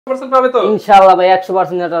100% পাবে তো ইনশাআল্লাহ ভাই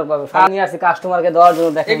 100% নেটওয়ার্ক পাবে। আমি আসি কাস্টমারকে দেওয়ার জন্য।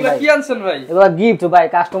 দেখেন ভাই এগুলা কি আনছেন ভাই? এগুলা গিফট ভাই,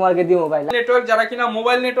 কাস্টমারকে দিমু ভাই। নেটওয়ার্ক যারা কিনা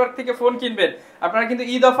মোবাইল নেটওয়ার্ক থেকে ফোন কিনবেন, আপনারা কিন্তু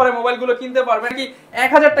ঈদ অফারে মোবাইলগুলো কিনতে পারবেন। কি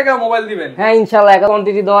 1000 টাকা মোবাইল দিবেন? হ্যাঁ ইনশাআল্লাহ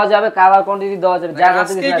কোয়ান্টিটি দেওয়া যাবে, কালার কোয়ান্টিটি দেওয়া যাবে। যা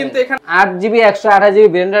আজকে কিন্তু এখানে 8GB 128GB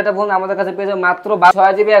ভেরিয়েন্টের ফোন আমাদের কাছে পেয়ে যাবেন মাত্র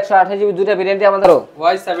 6GB 128GB দুটো ভেরিয়েন্টই আমাদের।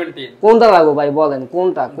 Y17 কোনটা লাগবে ভাই বলেন,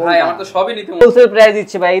 কোনটা? ভাই আমার তো সবই নিতে মনে। হোলসেল প্রাইস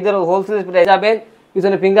দিচ্ছে ভাই, এদের হোলসেল প্রাইস যাবেন।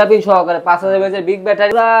 পিছনে ফিঙ্গারপ্রিন্ট সহকারে 5000 mAh এর বিগ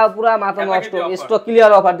ব্যাটারি, পুরো মাথা নষ্ট স্টক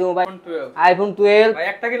ক্লিয়ার অফার দিমু ভাই। iPhone 12 ভাই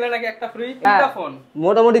একটা কিনলে নাকি একটা ফ্রি, তিনটা ফোন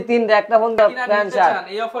মোটামুটি তিনটা, একটা ফোন প্ল্যান চার।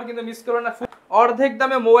 এই অফার কিন্তু মিস করবেন না, অর্ধেক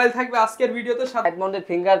দামে মোবাইল থাকবে আজকের ভিডিওতে। Side mounted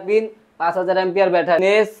fingerprint, 5000 mAh battery,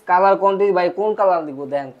 নেস colour quantity ভাই কোন কালার দিব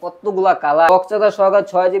দেখেন কতগুলা কালার। বক্স চার্জার সহকারে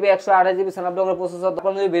 6GB 128GB স্ন্যাপড্রাগন প্রসেসর।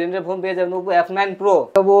 তখন ওই ভেরিয়েন্টের ফোন পেয়ে যাবেন Oppo F9 Pro,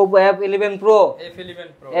 Oppo F11 Pro,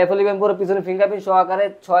 F11 Pro পিছনে ফিঙ্গারপ্রিন্ট সহকারে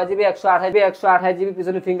 6GB 128GB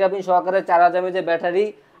পিছনে ফিঙ্গারপ্রিন্ট সহকারে 4000 mAh ব্যাটারি,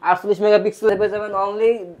 48 মেগাপিক্সেল পেয়ে যাবেন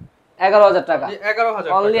অনলি 11000 টাকা।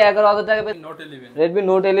 11000 অনলি 11000 টাকা পেয়ে Redmi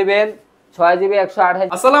Note 11 6GB 128।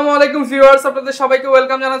 আসসালামু আলাইকুম ভিউয়ার্স, আপনাদের সবাইকে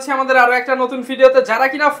ওয়েলকাম জানাচ্ছি আমাদের আরো একটা নতুন ভিডিওতে। যারা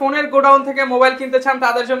কিনা ফোনের গোডাউন থেকে মোবাইল কিনতে চান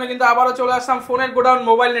তাদের জন্য কিন্তু আবারো চলে আসলাম ফোনের গোডাউন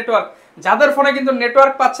মোবাইল নেটওয়ার্ক। যাদের ফোনে কিন্তু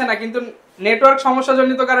নেটওয়ার্ক পাচ্ছে না, কিন্তু নেটওয়ার্ক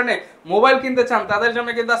সমস্যাজনিত কারণে মোবাইল কিনতে চান, তাদের জন্য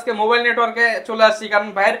কিন্তু আজকে মোবাইল নেটওয়ার্কে চলে আসছি। কারণ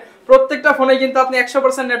ভাইয়ের প্রত্যেকটা ফোনে কিন্তু আপনি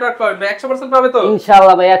 100% নেটওয়ার্ক পাবেন। ভাই 100% পাবে তো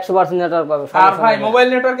ইনশাআল্লাহ ভাই 100% নেটওয়ার্ক পাবে। আর ভাই মোবাইল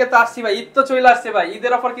নেটওয়ার্কে তো আসছি ভাই, ঈদ তো চলে আসছে ভাই,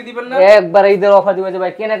 ঈদের অফার কি দিবেন না? একবার ঈদের অফার দিবেন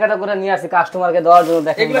ভাই, কেনাকাটা করে নিয়ে আসি কাস্টমারকে দেওয়ার জন্য।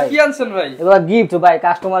 দেখেন এগুলা কি আনছেন ভাই? এগুলা গিফট ভাই,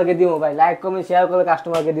 কাস্টমারকে দিমু ভাই। লাইক কমেন্ট শেয়ার করে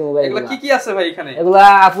কাস্টমারকে দিমু ভাই। এগুলা কি আছে ভাই এখানে? এগুলা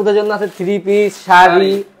আপুদের জন্য আছে 3 পিস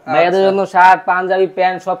শাড়ি, ভাইয়াদের জন্য শার্ট পাঞ্জাবি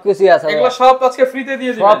প্যান্ট সবকিছু আছে। এগুলা সব আজকে ফ্রিতে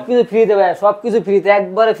দিয়ে দিবেন? সবকিছু ফ্রিতে ভাই, সবকিছু ফ্রিতে,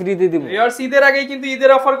 একবারে ফ্রিতে দিব। ভিউয়ার্স ঈদের আগেই কিন্তু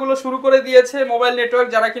ঈদের অফার গুলো শুরু করে দিয়েছে মোবাইল নেটওয়ার্ক।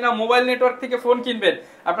 যারা কিনা মোবাইল নেটওয়ার্ক থেকে ফোন কিনবেন,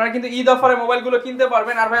 আপনারা কিন্তু ঈদ অফারে মোবাইলগুলো কিনতে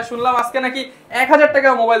পারবেন। আর ভাই শুনলাম আজকে নাকি 1000 টাকা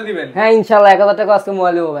মোবাইল দিবেন? হ্যাঁ ইনশাআল্লাহ 1000 টাকা আজকে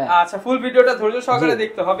মোবাইল দেব ভাই। আচ্ছা, ফুল ভিডিওটা ধৈর্য সহকারে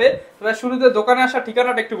দেখতে হবে। তবে শুরুতে দোকানে আসার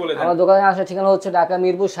ঠিকানাটা একটু বলে দেন। আমার দোকানে আসার ঠিকানা হচ্ছে ঢাকা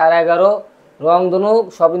মিরপুর 11.5 রংধনু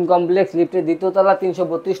শপিং কমপ্লেক্স, লিফটের দ্বিতীয় তলা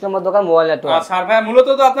 332 নম্বর দোকান, মোবাইল নেটওয়ার্ক। আচ্ছা আর ভাই মূলত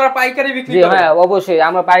তো আপনারা পাইকারি বিক্রি করেন? হ্যাঁ অবশ্যই,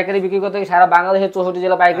 আমরা পাইকারি বিক্রি করতে সারা বাংলাদেশের 64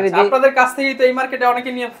 জেলা পাইকারি দিই। আপনাদের কাছ থেকেই তো এই মার্কেটে অনেকে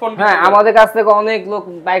নিয়ে ফোন হ্যাঁ আমাদের কাছ থেকে অনেক লোক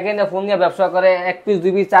পাইকারি নিয়ে ফোন নিয়ে ব্যবসা করে। 1 piece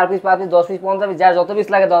 2 piece 4 piece 5 piece 10 piece 50 piece, যার যত পিস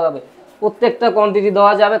লাগে দেওয়া যাবে। প্রত্যেকটা কোয়ান্টিটি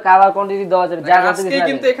দেওয়া যাবে, কালার কোয়ান্টিটি দেওয়া যাবে, যার যত পিস লাগে।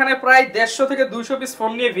 কিন্তু এখানে প্রায় 150 থেকে 200 পিস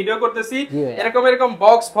ফোন নিয়ে ভিডিও করতেছি। এরকম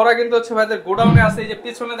বক্স ভরা কিন্তু হচ্ছে ভাইদের গোডাউনে আছে। এই যে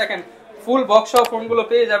পিছনে দেখেন ফুল বক্স সহ ফোনগুলো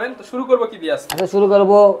পেয়ে যাবেন। তো শুরু করব কি দিয়ে? আচ্ছা শুরু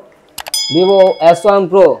করব Vivo S1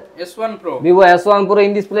 Pro। Vivo S1 Pro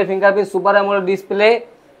in display fingerprint super AMOLED display,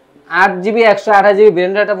 8GB 128GB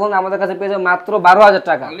ভেরিয়েন্টের ফোন আমাদের কাছে পেয়ে যাবেন মাত্র 12000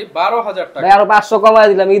 টাকা। অনলি 12000 টাকা। ভাই আরো 500 কমায়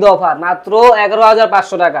দিলাম ঈদ অফার, মাত্র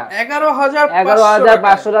 11500 টাকা।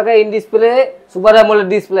 11500 টাকা in display super AMOLED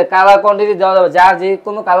display, colour quantity দেওয়া যাবে, যার যে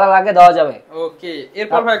কোনো কালার লাগে দেওয়া যাবে। ওকে,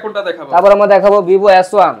 এরপর ভাই কোনটা দেখাবো? তারপর আমরা দেখাবো Vivo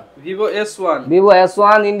S1। Vivo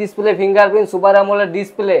S1 in display fingerprint super AMOLED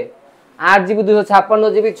display, 8GB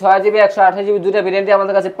 256GB 6GB 128GB দুটো ভেরিয়েন্টই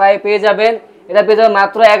আমাদের কাছে পেয়ে যাবেন। এটা পেয়ে যাবেন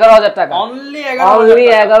মাত্র 11000 টাকা। অনলি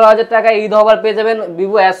 11000 টাকা ঈদ অফার পেয়ে যাবেন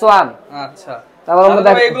Vivo S1। আচ্ছা তারপর আমরা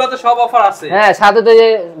দেখো এগুলো তো সব অফার আছে। হ্যাঁ সাথে তো যে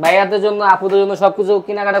ভাইয়াদের জন্য আপুদের জন্য সবকিছু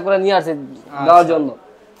কেনাকাটা করে নিয়ে আসে দেওয়ার জন্য।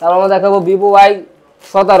 তারপর আমরা দেখাবো Vivo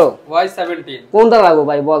Y17। কোনটা লাগবে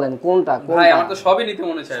ভাই বলেন, কোনটা? ভাই আমার তো সবই নিতে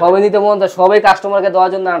মনে চায়। সবই নিতে মন চায়, সবাই কাস্টমারকে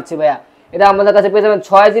দেওয়ার জন্য আনছি ভাইয়া। এটা আমাদের কাছে পেয়ে যাবেন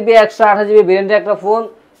 6GB 128GB ভেরিয়েন্টের একটা ফোন,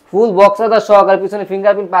 ফুল বক্স চার্জার সহকারে, পিছনে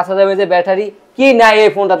ফিঙ্গারপ্রিন্ট, 5000 mAh ব্যাটারি। কি নাই এই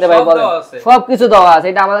ফোনটাতে ভাই বলেন? সবকিছু দেওয়া আছে।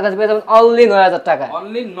 এটা আমাদের কাছে পেয়ে যাবেন অনলি 9000 টাকা।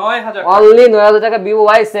 অনলি 9000 টাকা Vivo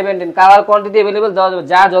Y17, colour quantity available দেওয়া যাবে,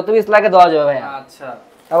 যার যত পিস লাগে দেওয়া যাবে ভাইয়া। আচ্ছা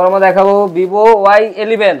তারপর আমরা দেখাবো Vivo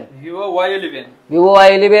Y11। Vivo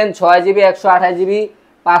Y11 6GB 128GB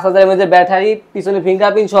 5000 mAh battery, পিছনে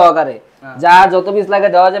ফিঙ্গারপ্রিন্ট সহকারে, যার যত পিস লাগে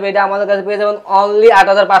দেওয়া যাবে। এটা আমাদের কাছে পেয়ে যাবেন অনলি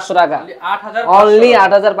 8500 টাকা। অনলি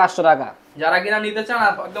 8500 টাকা। যারা কিনা নিতে চান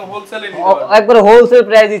একদম হোলসেলে নিতে পারবেন, একবারে হোলসেল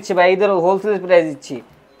প্রাইস দিচ্ছি ভাই, এদের হোলসেল প্রাইস দিচ্ছি।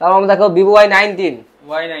 তারপর আমরা দেখো Vivo Y19।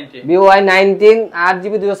 Vivo Y19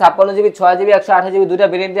 8GB 256GB 6GB 128GB দুটো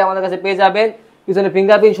ভেরিয়েন্টই আমাদের কাছে পেয়ে যাবেন। পিছনে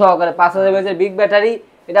ফিঙ্গারপ্রিন্ট সহকারে, 5000 mAh বিগ ব্যাটারি।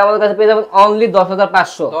 এটা আমাদের কাছে পেয়ে যাবেন অনলি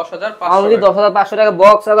 10500। অনলি 10500 টাকা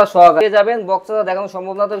বক্স চার্জার সহকারে পেয়ে যাবেন। বক্স চার্জার দেখানো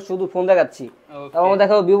সম্ভব না, তো শুধু ফোন দেখাচ্ছি। তারপর আমরা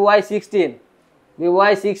দেখাবো Vivo Y16। Vivo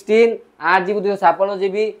Y16 8GB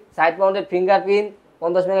 256GB side mounted fingerprint,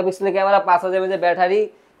 50 মেগাপিক্সেলের camera, 5000 mAh battery,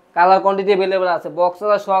 colour quantity available আছে, বক্স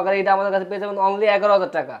চার্জার সহকারে। এটা আমাদের কাছে পেয়ে যাবেন অনলি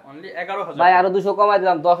 11000 টাকা। ভাই আরো 200 কমাই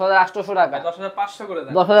দিলাম, 10800 টাকা। 10500 করে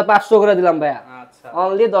দেন। 10500 করে দিলাম ভাইয়া। আচ্ছা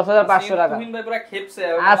অনলি 10500 টাকা। তুমি ভাই পুরো খেপছে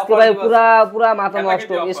আজকে ভাই, পুরা মাথা নষ্ট।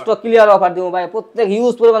 স্টক ক্লিয়ার অফার দিমু ভাই, প্রত্যেক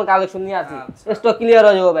হিউজ পরিমাণ কালেকশন নিয়ে আসি, স্টক ক্লিয়ার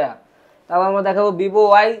হয়ে যাবে ভাইয়া। তারপর আমরা দেখাবো Vivo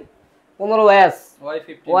 15s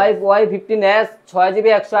Y15s 6GB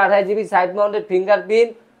 128GB side mounted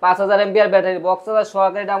fingerprint 5000 mAh battery box charger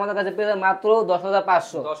সহকারে এটা আমাদের কাছে পেয়ে মাত্র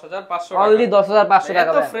 10500 অনলি 10500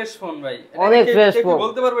 টাকা। এত ফ্রেশ ফোন ভাই, অনেক ফ্রেশ ফোন,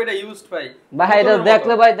 বলতে পারবো এটা ইউজড ভাই। ভাই এটা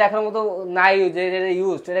দেখলে ভাই দেখার মতো নাই যে এটা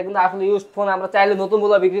ইউজড, এটা কিন্তু আসলে ইউজড ফোন আমরা চাইলে নতুন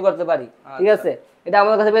বলে বিক্রি করতে পারি, ঠিক আছে। এটা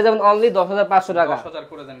আমাদের কাছে পেয়ে যাবেন অনলি 10500 টাকা। 10000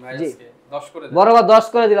 করে দেন ভাই, আজকে 10 করে দেন, বরাবর 10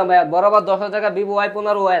 করে দিলাম ভাই, বরাবর 10000 টাকা Vivo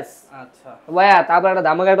Y15s। আচ্ছা ভাইয়া, তারপর একটা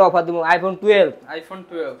ধামাকা একটা অফার দিব iPhone 12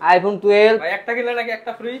 ভাই, একটা কিনলে নাকি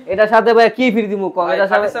একটা ফ্রি। এটার সাথে ভাই কি ফ্রি দিব কম, এটার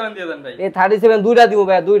সাথে 37 দিয়ে দেন ভাই। এই 37 দুইটা দিব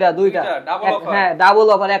ভাই, দুইটা ডাবল অফার। হ্যাঁ ডাবল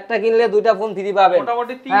অফার, একটা কিনলে দুইটা ফোন ফ্রি পাবেন,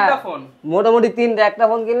 মোটামুটি তিনটা ফোন, মোটামুটি তিনটা। একটা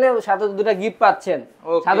ফোন কিনলে সাথে দুটো গিফট পাচ্ছেন,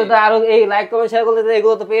 সাথে তো আরো এই লাইক কমেন্ট শেয়ার করলে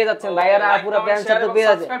এগুলো তো পেয়ে যাচ্ছেন ভাই, আর পুরো প্যান্ট শার্ট তো পেয়ে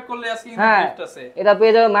যাচ্ছে। সাবস্ক্রাইব করলে আজকে হ্যাঁ গিফট আছে, এটা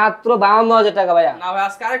পেয়ে যাবেন মাত্র 52000 টাকা ভাইয়া। না ভাই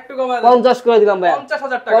আজকে আরেকটু কমায় 50 করে দিলাম ভাইয়া,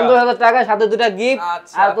 50000 টাকা সাথে দুটো গিফট,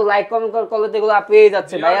 আর তো লাইক কমেন্ট করলে তো এগুলো পেয়ে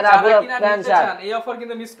যাচ্ছে ভাই, আর পুরো প্যান্ট শার্ট। এই অফার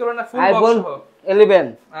কিন্তু মিস করবেন না, ফুল iPhone বক্স 11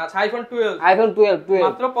 আচ্ছা iPhone 12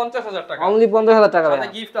 মাত্র 50000 টাকা, অনলি 50000 টাকা সাথে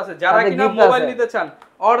গিফট আছে। যারা কিনা মোবাইল নিতে চান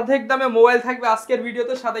অর্ধেক দামে মোবাইল থাকবে আজকের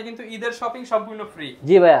ভিডিওতে, সাথে কিন্তু ঈদের শপিং সম্পূর্ণ ফ্রি।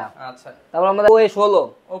 জি ভাইয়া। আচ্ছা তারপর আমাদের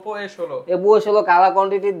Oppo A16 কালার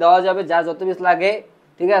কোয়ান্টিটি দেওয়া যাবে, যার যত পিস লাগে,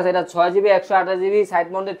 ঠিক আছে। এটা 6GB 128GB side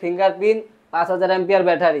mounted fingerprint 5000 mAh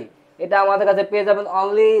battery, এটা আমাদের কাছে পেয়ে যাবেন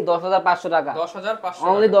অনলি 10500 টাকা,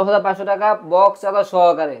 অনলি 10500 টাকা বক্স চার্জার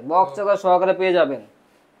সহকারে পেয়ে যাবেন।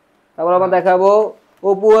 তারপর আমরা দেখাবো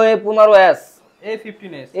Oppo A15s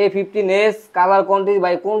কালার কোয়ান্টিটি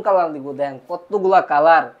ভাই, কোন কালার দিব দেখেন, কতগুলা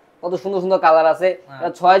কালার, কত সুন্দর সুন্দর কালার আছে।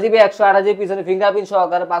 6GB 128GB পিছনে ফিঙ্গারপ্রিন্ট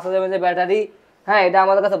সহকারে 5000 mAh ব্যাটারি, হ্যাঁ এটা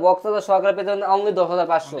আমাদের কাছে বক্স চার্জার সহকারে পেয়ে যাবেন অনলি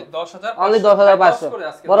 10500, অনলি 10500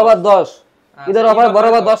 বরাবর 10 ঈদের অফার,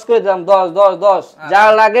 বরাবর 10 করে দিলাম, 10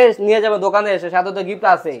 যার লাগে নিয়ে যাবে দোকানে এসে, সাথে তো গিফট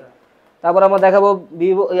আছে। তারপর আমরা দেখাবো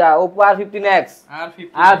Vivo Oppo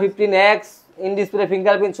R15X in display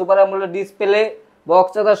fingerprint super AMOLED display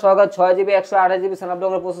box charger সহকারে 6GB 128GB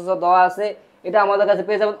স্ন্যাপড্রাগন প্রসেসর দেওয়া আছে, এটা আমাদের কাছে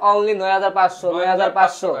পেয়ে যাবেন অনলি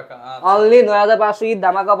 9500 অনলি 9500। ঈদ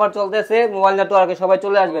ধামাকা অফার চলতেছে মোবাইল নেটওয়ার্কে, সবাই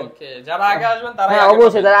চলে আসবেন, যারা আগে আসবেন তারা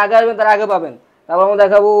অবশ্যই, যারা আগে আসবেন তারা আগে পাবেন। তারপর আমরা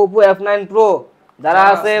দেখাবো Oppo F9 Pro, যারা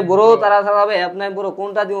আছে বড় তারা চালাবে F9 Pro।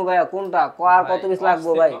 কোনটা দিব ভাইয়া, কোনটা কার কত পিস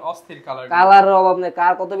লাগবে ভাই, অস্থির কালার, কালারের অভাব নেই,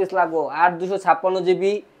 কার কত পিস লাগবে। 8256GB,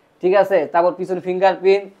 ঠিক আছে। তারপর পিছনে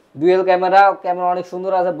ফিঙ্গারপ্রিন্ট, ডুয়াল ক্যামেরা অনেক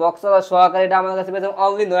সুন্দর আছে, বক্স চার্জার সহকারে, এটা আমাদের কাছে পেয়ে যাবেন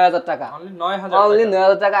অনলি 9000 টাকা, অনলি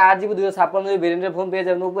 9000 টাকা। 8GB 256GB ভেরিয়েন্টের ফোন পেয়ে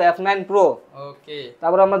যাবেন Oppo F9 Pro। ওকে,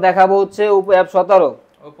 তারপর আমরা দেখাবো হচ্ছে Oppo F17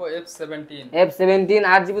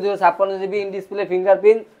 8GB 256GB in display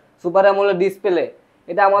fingerprint super AMOLED display,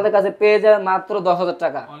 এটা আমাদের কাছে পেয়ে যাবে মাত্র 10000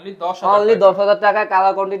 টাকা, অনলি 10000 টাকা।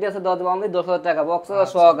 কালার কোয়ান্টিটি আছে অনলি 10000 টাকা বক্স চার্জার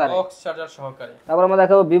সহকারে। তারপর আমরা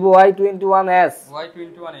দেখাবো Vivo Y21s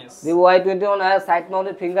side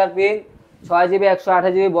mounted fingerprint 6GB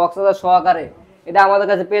 128GB box charger সহকারে, এটা আমাদের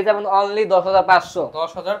কাছে পেয়ে যাবেন অনলি 10500,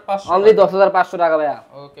 অনলি 10500 টাকা ভাইয়া।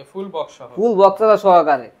 ওকে, ফুল বক্স চার্জার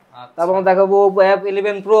সহকারে। তারপর আমরা দেখাবো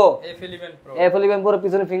F11 Pro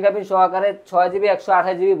পিছনে ফিঙ্গারপ্রিন্ট সহকারে 6GB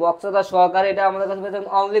 128GB বক্স চার্জার সহকারে, এটা আমাদের কাছে পেয়ে যাবেন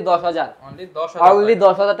অনলি 10000, অনলি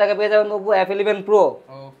 10000 টাকা পেয়ে যাবেন Oppo F11 Pro।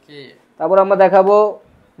 ওকে, তারপর আমরা দেখাবো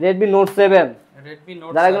Redmi Note 7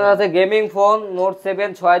 যারা কিনা আছে gaming phone Note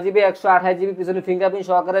 7 6GB 128GB পিছনে ফিঙ্গারপ্রিন্ট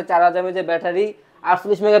সহকারে 4000 mAh ব্যাটারি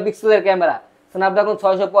 48 মেগাপিক্সেলের ক্যামেরা স্ন্যাপড্রাগন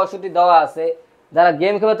 665 দেওয়া আছে, যারা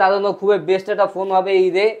গেম খেলবে তাদের জন্য খুবই বেস্ট একটা ফোন হবে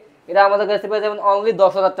ঈদে, এটা আমাদের কাছে পেয়ে যাবেন অনলি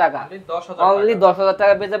 10000 টাকা, অনলি 10000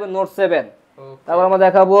 টাকা পেয়ে যাবেন Note 7। তারপর আমরা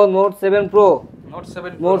দেখাবো Note 7 Pro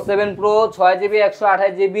 6GB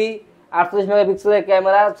 128GB 48 মেগাপিক্সেলের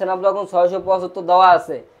ক্যামেরা স্ন্যাপড্রাগন 675 দেওয়া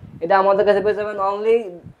আছে, এটা আমাদের কাছে পেয়ে যাবেন অনলি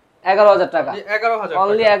 11000 টাকা,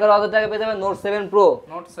 অনলি 11000 টাকা পেয়ে যাবেন Note 7 Pro।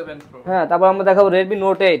 হ্যাঁ, তারপর আমরা দেখাবো Redmi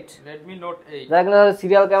Note 8 যারা কিনা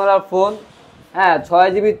সিরিয়াল ক্যামেরার ফোন, হ্যাঁ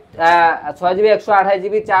 6GB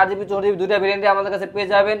 128GB 4GB 4GB দুইটা ভেরিয়েন্টে আমাদের কাছে পেয়ে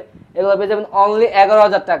যাবেন, এগুলো পেয়ে যাবেন অনলি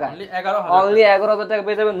 11000 টাকা, অনলি 11000 টাকা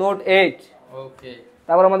পেয়ে যাবেন Note 8। ওকে,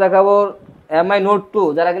 তারপর আমরা দেখাবো Mi Note 2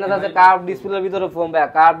 যারা কিনা আছে কার্ভ ডিসপ্লের ভিতরে ফোন,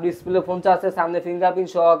 কার্ভ ডিসপ্লে ফোন আছে, সামনে ফিঙ্গারপ্রিন্ট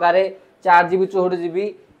সহকারে 4GB 64GB,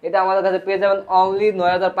 এটা আমাদের কাছে পেয়ে যাবেন অনলি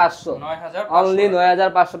 9500, অনলি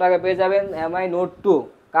 9500 টাকা পেয়ে যাবেন Mi Note 2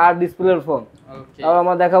 কার্ভ ডিসপ্লের ফোন। তারপর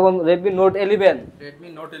আমরা দেখাবো Redmi Note 11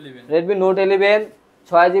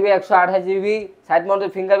 6GB 128GB side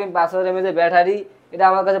mounted fingerprint 5000 mAh battery, এটা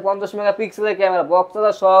আমার কাছে 50 মেগাপিক্সেলের ক্যামেরা বক্স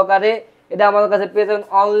চার্জার সহকারে, এটা আমাদের কাছে পেয়ে যাবেন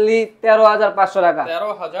অনলি 13500 টাকা,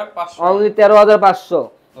 অনলি 13500।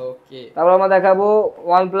 ওকে, তারপর আমরা দেখাবো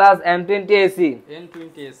OnePlus M20AC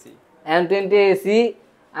 8GB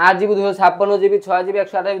 256GB 6GB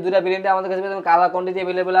 128GB দুইটা ভেরিয়েন্টে আমাদের কাছে পেয়ে যাবেন, কালার কোয়ান্টিটি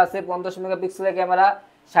अवेलेबल আছে, 50 মেগাপিক্সেলের camera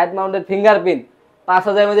side mounted fingerprint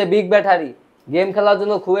 5000 mAh big battery, game খেলার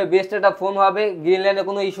জন্য খুবই বেস্ট একটা ফোন হবে। গ্রিনল্যান্ডে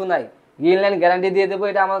কোনো ইস্যু নাই, গ্রিনল্যান্ড গ্যারান্টি দিয়ে দেবো।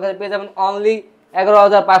 এটা আমার কাছে পেয়ে যাবেন only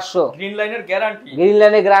 11500। গ্রিনল্যান্ডের guarantee,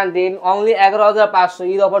 গ্রিনল্যান্ডের guarantee only 11500।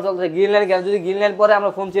 Eid offer চলতেছে। গ্রিনল্যান্ড গ্যারান্টি, যদি গ্রিনল্যান্ড পরে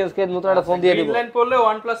আমরা ফোন চেঞ্জ করে নতুন একটা ফোন দিয়ে দেব। গ্রিনল্যান্ড পড়লে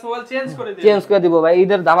OnePlus মোবাইল চেঞ্জ করে দিব ভাই,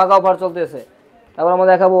 ঈদের ধামাকা অফার চলতেছে। তারপর আমরা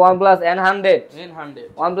দেখাবো OnePlus N100।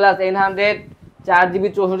 OnePlus N100 4GB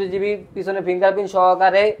 64GB পিছনে ফিঙ্গারপ্রিন্ট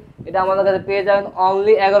সহকারে। এটা আমাদের কাছে পেয়ে যাবেন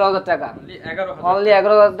অনলি 11000 টাকা। অনলি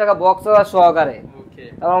 11000 টাকা বক্স সহকারে।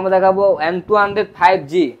 তারপর আমরা দেখাবো N200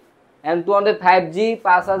 5G। N200 5G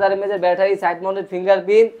 5000 mAh battery, side mounted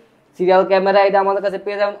fingerprint, serial camera. এটা আমাদের কাছে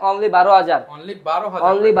পেয়ে যাবেন অনলি 12000।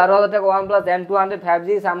 অনলি 12000 টাকা OnePlus N200 5G,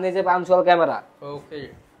 সামনে যে পাঁচশোল ক্যামেরা। ওকে।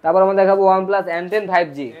 তারপর আমরা দেখাবো OnePlus N10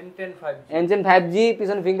 5G। N10 5G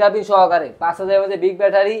পিছনে ফিঙ্গারপ্রিন্ট সহকারে, 5000 mAh বিগ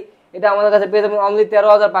ব্যাটারি। এটা আমাদের কাছে পেয়ে যাবেন অনলি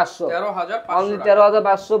 13500। অনলি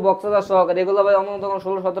 13500 বক্স সহকারে। এগুলো ভাই অন্য দোকান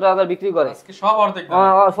 16-17000 বিক্রি করে। আজকে সব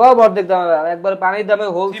অর্ধেক দামে, একবার পানির দামে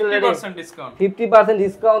হোলসেল রেটে 50%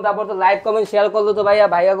 ডিসকাউন্ট। তারপর তো লাইক কমেন্ট শেয়ার করলে তো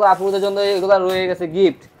ভাইয়া গো আপুদের জন্য এগুলো রয়ে গেছে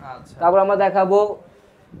গিফট। আচ্ছা। তারপর আমরা দেখাবো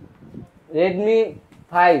Redmi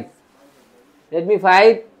 5। Redmi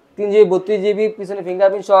 5 3GB 32GB পিছনে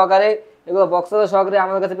ফিঙ্গারপ্রিন্ট সহকারে। এগুলো বক্স সহকারে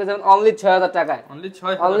আমাদের কাছে পেয়ে যাবেন অনলি 6000 টাকায়।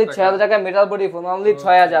 অনলি 6000 টাকায় মেটাল বডি ফোন, অনলি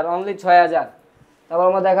 6000। তারপর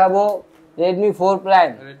আমরা দেখাবো Redmi 4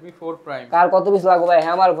 Prime। কার কত পিস লাগবে ভাই?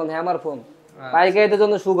 হ্যামার ফোন পাইকারিদের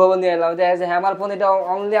জন্য সুখবর নিয়ে এলাম। যে হ্যামার ফোন এটা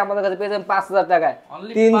অনলি আমাদের কাছে পেয়ে যাবেন 5000 টাকায়।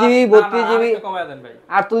 3GB 32GB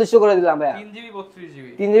 4800 করে দিলাম ভাই।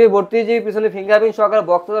 3GB 32GB পিছনে ফিঙ্গারপ্রিন্ট সহকারে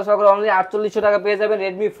বক্স সহকারে অনলি 4800 টাকা পেয়ে যাবেন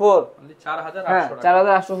Redmi 4, অনলি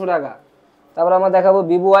 4800 টাকা। তারপর আমরা দেখাবো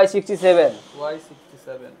Vivo Y67।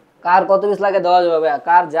 কার কত পিস লাগে দেওয়া যাবে ভাই?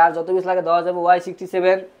 কার যার যত পিস লাগে দেওয়া যাবে।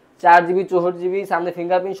 Y67 4GB 64GB সামনে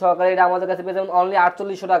ফিঙ্গারপ্রিন্ট সহকারে। এটা আমাদের কাছে পেয়ে যাবেন অনলি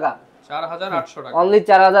 4800 টাকা। 4800 টাকা, অনলি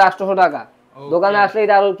 4800 টাকা। দোকানে আসলে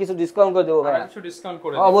এটা আরো কিছু ডিসকাউন্ট করে দেব ভাই।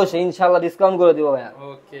 অবশ্যই ইনশাআল্লাহ ডিসকাউন্ট করে দেব ভাই।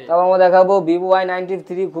 ওকে। তারপর আমরা দেখাবো Vivo Y93।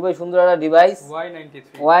 খুবই সুন্দর একটা ডিভাইস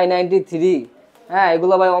Y93। হ্যাঁ,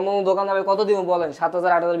 এগুলো ভাই অন্য দোকানে ভাই কত দিব বলেন?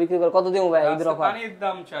 7000-8000 বিক্রি করে কত দিব ভাই? ঈদের অফার পানির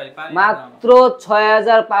দাম চাই, মাত্র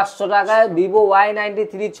 6500 টাকায় Vivo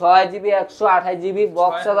Y93 6GB 128GB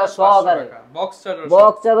box সহকারে।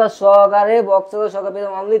 বক্স সহকারে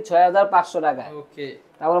অনলি 6500 টাকা। ওকে।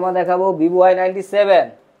 তারপর আমরা দেখাবো Vivo Y97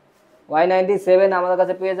 আমাদের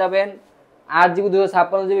কাছে পেয়ে যাবেন 8GB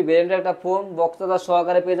 256GB ভেরিয়েন্টের একটা ফোন বক্স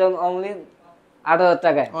সহকারে পেয়ে যাবেন অনলি 8000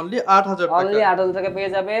 টাকায়। অনলি 8000 টাকা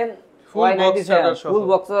পেয়ে যাবেন ফুল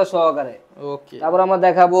বক্স সহকারে। ওকে। তারপর আমরা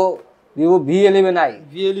দেখাবো Vivo V11i।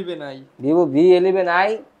 Vivo V11i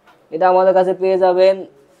এটা আমাদের কাছে পেয়ে যাবেন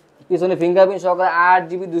পিছনে ফিঙ্গারপ্রিন্ট সহকারে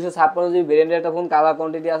 8GB 256GB ভেরিয়েন্টের একটা ফোন, কালার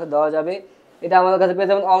কোয়ান্টিটি আছে, দেওয়া যাবে। এটা আমাদের কাছে পেয়ে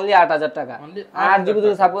যাবেন অনলি 8000 টাকা। 8GB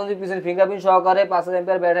 256GB পিছনে ফিঙ্গারপ্রিন্ট সহকারে 5000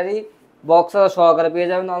 mAh ব্যাটারি বক্স সহকারে পেয়ে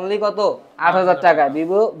যাবেন অনলি কত? 8000 টাকা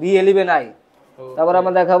Vivo V11i। তারপর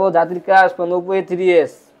আমরা দেখাবো জাতির ক্রাশ Oppo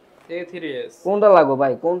A3s। কোনটা লাগবে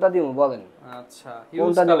ভাই? কোনটা দিব বলেন? আচ্ছা,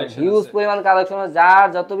 হিউজ পরিমাণ কালেকশন, যার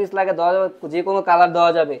যত পিস লাগে দেওয়া যাবে, যে কোনো কালার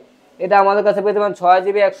দেওয়া যাবে। এটা আমাদের কাছে পেতে পারেন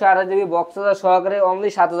 6GB 128GB বক্স সহকারে অনলি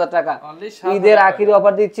 7000 টাকা। ঈদের আখির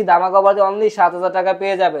অফার দিচ্ছি, ধামাকা অফার দিয়ে অনলি 7000 টাকা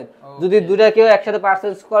পেয়ে যাবেন। যদি দুইটা কেউ একসাথে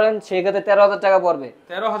পারচেজ করেন সেক্ষেত্রে 13000 টাকা পড়বে।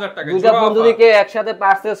 13000 টাকা দুইটা ফোন যদি কেউ একসাথে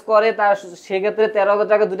পারচেজ করে তার সেক্ষেত্রে 13000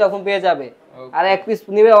 টাকা দুইটা ফোন পেয়ে যাবে। আর এক পিস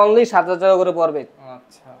নিবে অনলি 7000 টাকা করে পড়বে।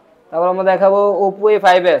 আচ্ছা। তারপর আমরা দেখাবো Oppo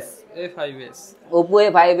A5s। Oppo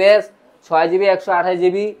A5s 6GB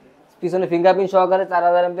 128GB পিছনে ফিঙ্গারপ্রিন্ট সহকারে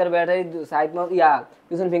 4000 mAh ব্যাটারি, সাইড মাউন্ট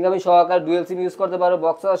পিছনে ফিঙ্গারপ্রিন্ট সহকারে ডুয়াল সিম ইউজ করতে পারো,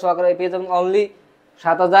 বক্স সহকারে পেয়ে যাবেন অনলি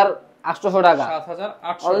 7800 টাকা।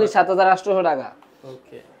 অনলি 7800 টাকা।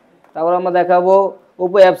 ওকে। তারপর আমরা দেখাবো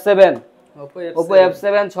Oppo F7। Oppo F7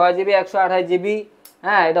 6GB 128GB।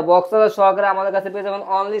 হ্যাঁ, এটা বক্স সহকারে আমাদের কাছে পেয়ে যাবেন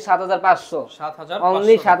অনলি 7500।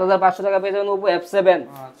 অনলি 7500 টাকা পেয়ে যাবেন Oppo F7।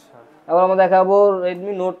 আচ্ছা। তারপর আমরা দেখাবো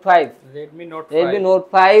Redmi Note 5। Redmi Note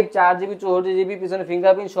 5 4GB 64GB পিছনে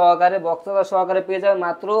ফিঙ্গারপ্রিন্ট সহকারে বক্স সহকারে পেয়ে যাবেন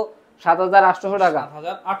মাত্র 7800 টাকা।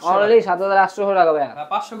 অনলি 7800 টাকা ভাই।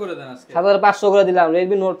 500 করে দেন আজকে। 7500 করে দিলাম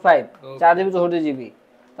Redmi Note 5 4GB 64GB।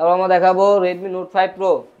 তারপর আমরা দেখাবো Redmi Note 5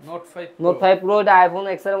 Pro। Note 5 Pro এটা iPhone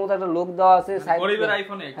X এর মতো একটা লুক দেওয়া আছে। গরিবের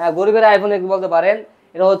iPhone X। হ্যাঁ, গরিবের iPhone X বলতে পারেন।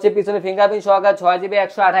 এটা হচ্ছে পিছনে ফিঙ্গারপ্রিন্ট সহকারে 6GB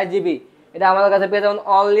 128GB। এটা আমাদের কাছে পেয়ে যাবেন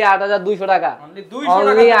অনলি 8200 টাকা।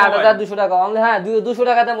 অনলি 8200 টাকা। অনলি 200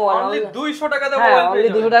 টাকাতে মোবাইল। অনলি 200 টাকাতে মোবাইল। অনলি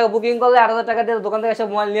 200 টাকা বুকিং করলে 8000 টাকা দিয়ে দোকান থেকে এসে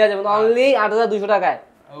মোবাইল নিয়ে যাবেন অনলি 8200 টাকায়।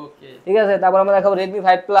 ওকে, ঠিক আছে। তারপর আমরা দেখাবো Redmi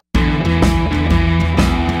 5 Plus।